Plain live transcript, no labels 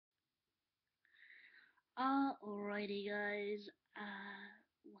Alrighty guys,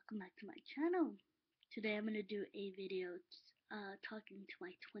 welcome back to my channel. Today I'm gonna do a video, talking to my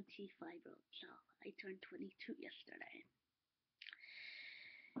 25-year-old self. I turned 22 yesterday.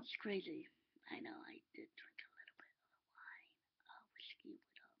 It's crazy. I know I did drink a little bit of wine, whiskey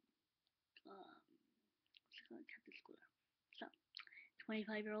with, what's it called, Captain Scooter. So,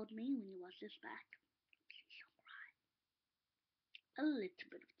 25-year-old me, when you watch this back, please don't cry. A little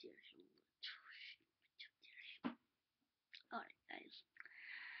bit of tears, a little bit of tears. Alright guys.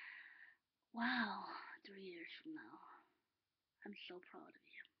 Wow, 3 years from now. I'm so proud of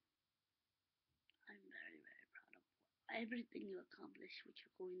you. I'm very, very proud of everything you accomplished, what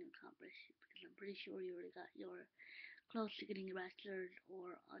you're going to accomplish, because I'm pretty sure you already got your close to getting your bachelor's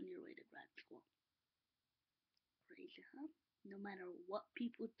or on your way to grad school. Crazy, huh? No matter what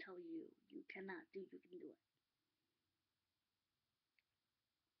people tell you you cannot do, you can do it.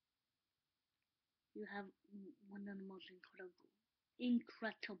 You have one of the most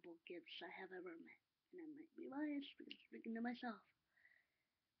incredible gifts I have ever met. And I might be biased because I'm speaking to myself,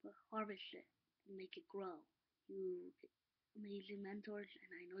 but harvest it and make it grow. You get amazing mentors,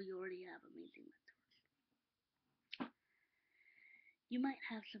 and I know you already have amazing mentors. You might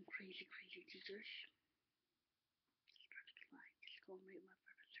have some crazy teachers. It's perfectly fine. Just go and read my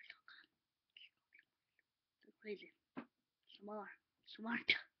professor.com. They're crazy. Some are. Some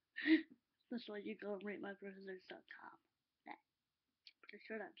aren't. That's why you go and read my professor.com. Yeah, pretty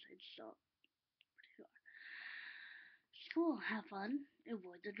sure that said so. Pretty sure. School, have fun.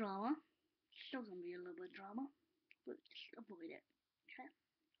 Avoid the drama. Still gonna be a little bit of drama, but just avoid it. Okay?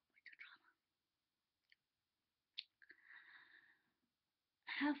 Avoid the drama.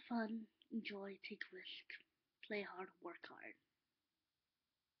 Have fun. Enjoy. Take risks. Play hard. Work hard.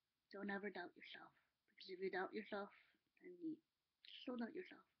 Don't ever doubt yourself. Because if you doubt yourself, then you still doubt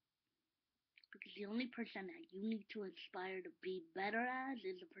yourself. Because the only person that you need to inspire to be better as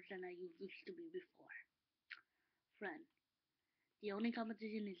is the person that you used to be before. Friend, the only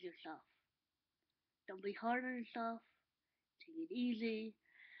competition is yourself. Don't be hard on yourself. Take it easy.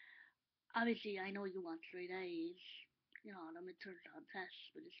 Obviously, I know you want straight A's, on the midterms on tests,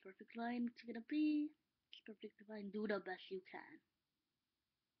 but it's perfectly fine to get a B. It's perfectly fine. Do the best you can.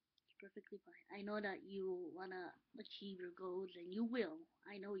 It's perfectly fine. I know that you wanna achieve your goals, and you will.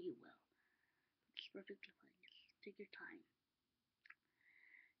 I know you will. It's perfectly fine. Just take your time.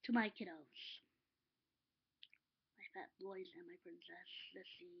 To my kiddos, my fat boys and my princess. Let's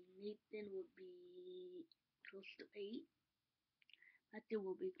see. Nathan will be close to 8. Matthew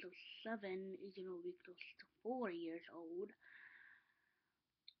will be close to 7. Adrian will be close to 4 years old.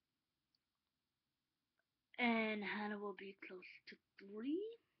 And Hannah will be close to 3.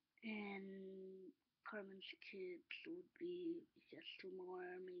 And Carmen's kids would be just 2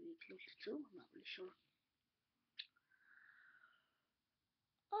 more, maybe close to 2. I'm not really sure.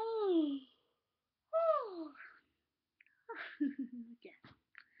 Oh. Oh. Yeah.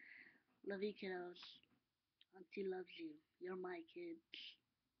 Love you, kiddos. Auntie loves you. You're my kids.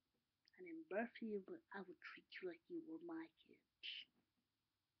 I didn't birth you, but I would treat you like you were my kids.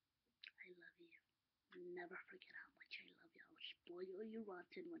 I love you. Never forget how much I love you. I will spoil you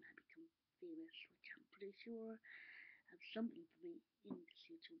rotten when I become famous, which I'm pretty sure have something for me in this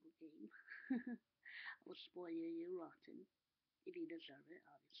YouTube game. I will spoil you rotten if you deserve it,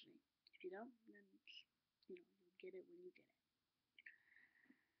 obviously. If you don't, then you'll get it when you get it.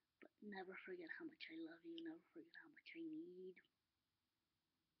 But never forget how much I love you. Never forget how much I need.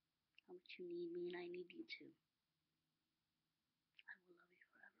 How much you need me, and I need you too. I will love you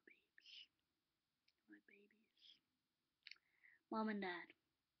forever, babes. My babies. Mom and Dad,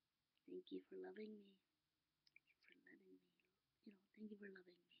 thank you for loving me. Thank you for letting me, thank you for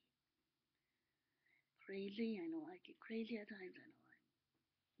loving me. Crazy, I know I get crazy at times. I know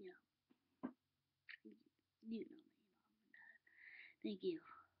you know, you know me, Mom and Dad. Thank you.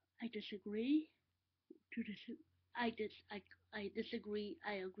 I disagree to this. I disagree.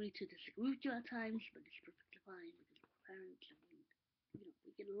 I agree to disagree with you at times, but it's perfectly fine because we're parents and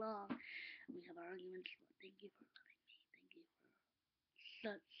we get along. And we have our arguments. But thank you for loving me. Thank you for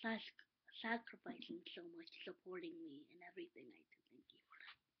sacrificing so much, supporting me in everything I do. Thank you for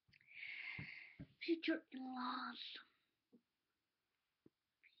that. Future in-laws.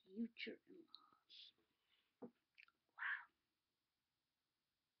 Future in-laws. Wow.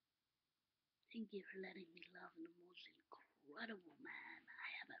 Thank you for letting me love the most incredible man I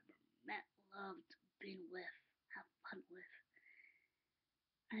have ever met, loved, been with, have fun with.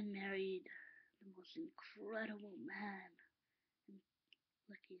 I married the most incredible man. And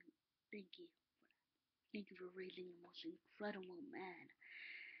lucky, thank you for that. Thank you for raising the most incredible man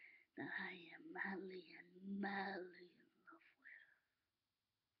that I am. madly and madly in love with.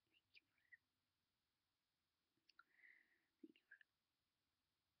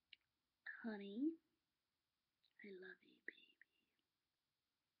 Honey, I love you, baby.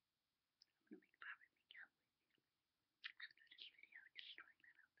 I'm gonna probably make out after this video, just throwing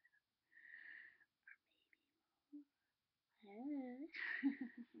that out there. Or maybe more.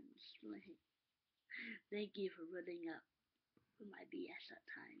 I'm just like, thank you for running up with my BS at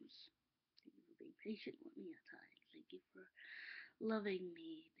times. Thank you for being patient with me at times. Thank you for loving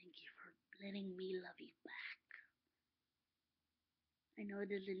me. Thank you for letting me love you back. I know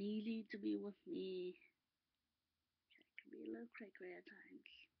it isn't easy to be with me. I can be a little cray cray at times.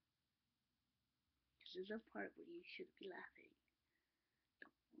 This is a part where you should be laughing.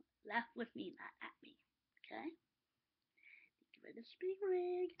 Don't laugh with me, not at me. Okay? Thank you for the spring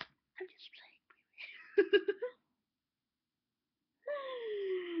rig. I'm just playing, baby.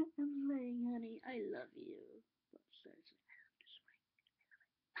 I'm playing, honey. I love you. But seriously, I love this ring.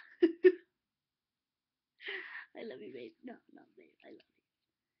 I love you, babe. No, no, babe. I love you.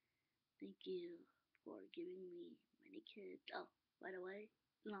 Thank you for giving me many kids. Oh, by the way,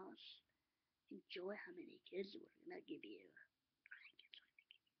 Loss, enjoy how many kids we're gonna give you.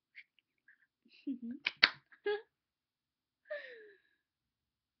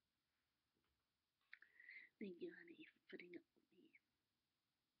 Thank you, honey, for putting up with me.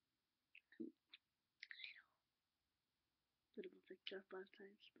 Put up a picture up both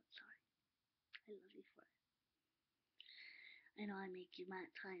times, but sorry. I love you for it. I know I make you mad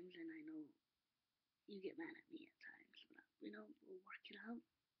at times, and I know you get mad at me at times, but we'll work it out.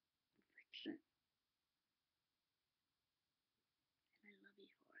 We'll fix it. And I love you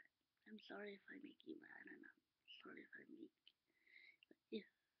for it. I'm sorry if I make you mad, and I'm sorry if if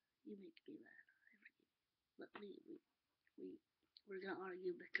you make me mad. I forgive you. But we're gonna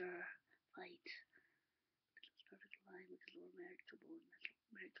argue, bicker, fight. It's perfectly fine because we're married couple and that's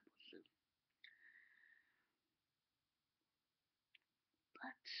what married couples do.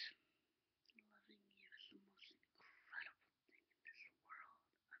 But loving you is the most incredible thing in this world.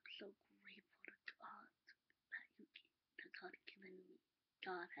 I'm so grateful to God that God given me.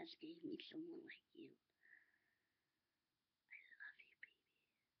 God has gave me someone like you. I love you, baby.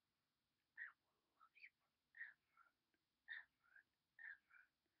 I will love you forever, ever, ever.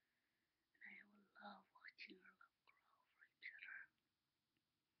 And I will love watching our love grow for each other.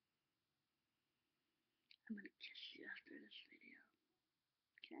 I'm gonna kiss you after this video.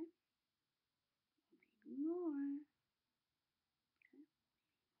 Okay? Maybe more. Okay?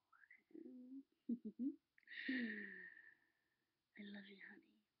 I love you, honey.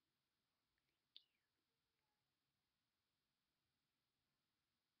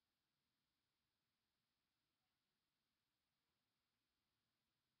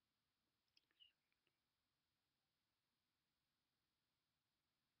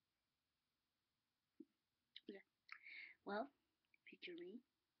 Okay. Well, picture me.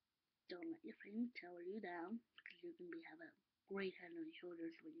 Don't let your friends tear you down because you're gonna have a great head on your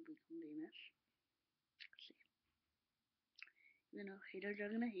shoulders when you become famous. See, haters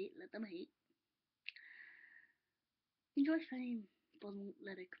are gonna hate. Let them hate. Enjoy fame. Don't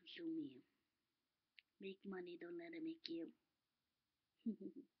let it consume you. Make money. Don't let it make you.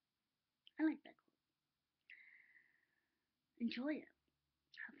 I like that quote. Enjoy it.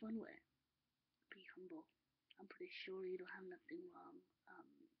 Have fun with it. Be humble. I'm pretty sure you don't have nothing wrong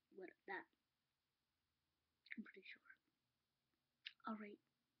with that. I'm pretty sure. Alright,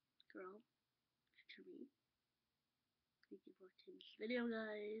 girl. Future me. Thank you for watching this video,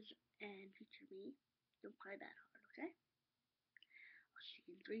 guys. And future me, don't cry that hard, okay? I'll see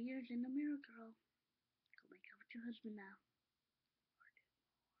you in 3 years in the mirror, girl. Go make out with your husband now.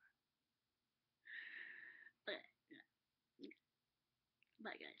 Okay, yeah.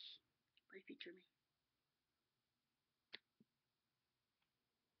 Bye, guys. Bye, future me.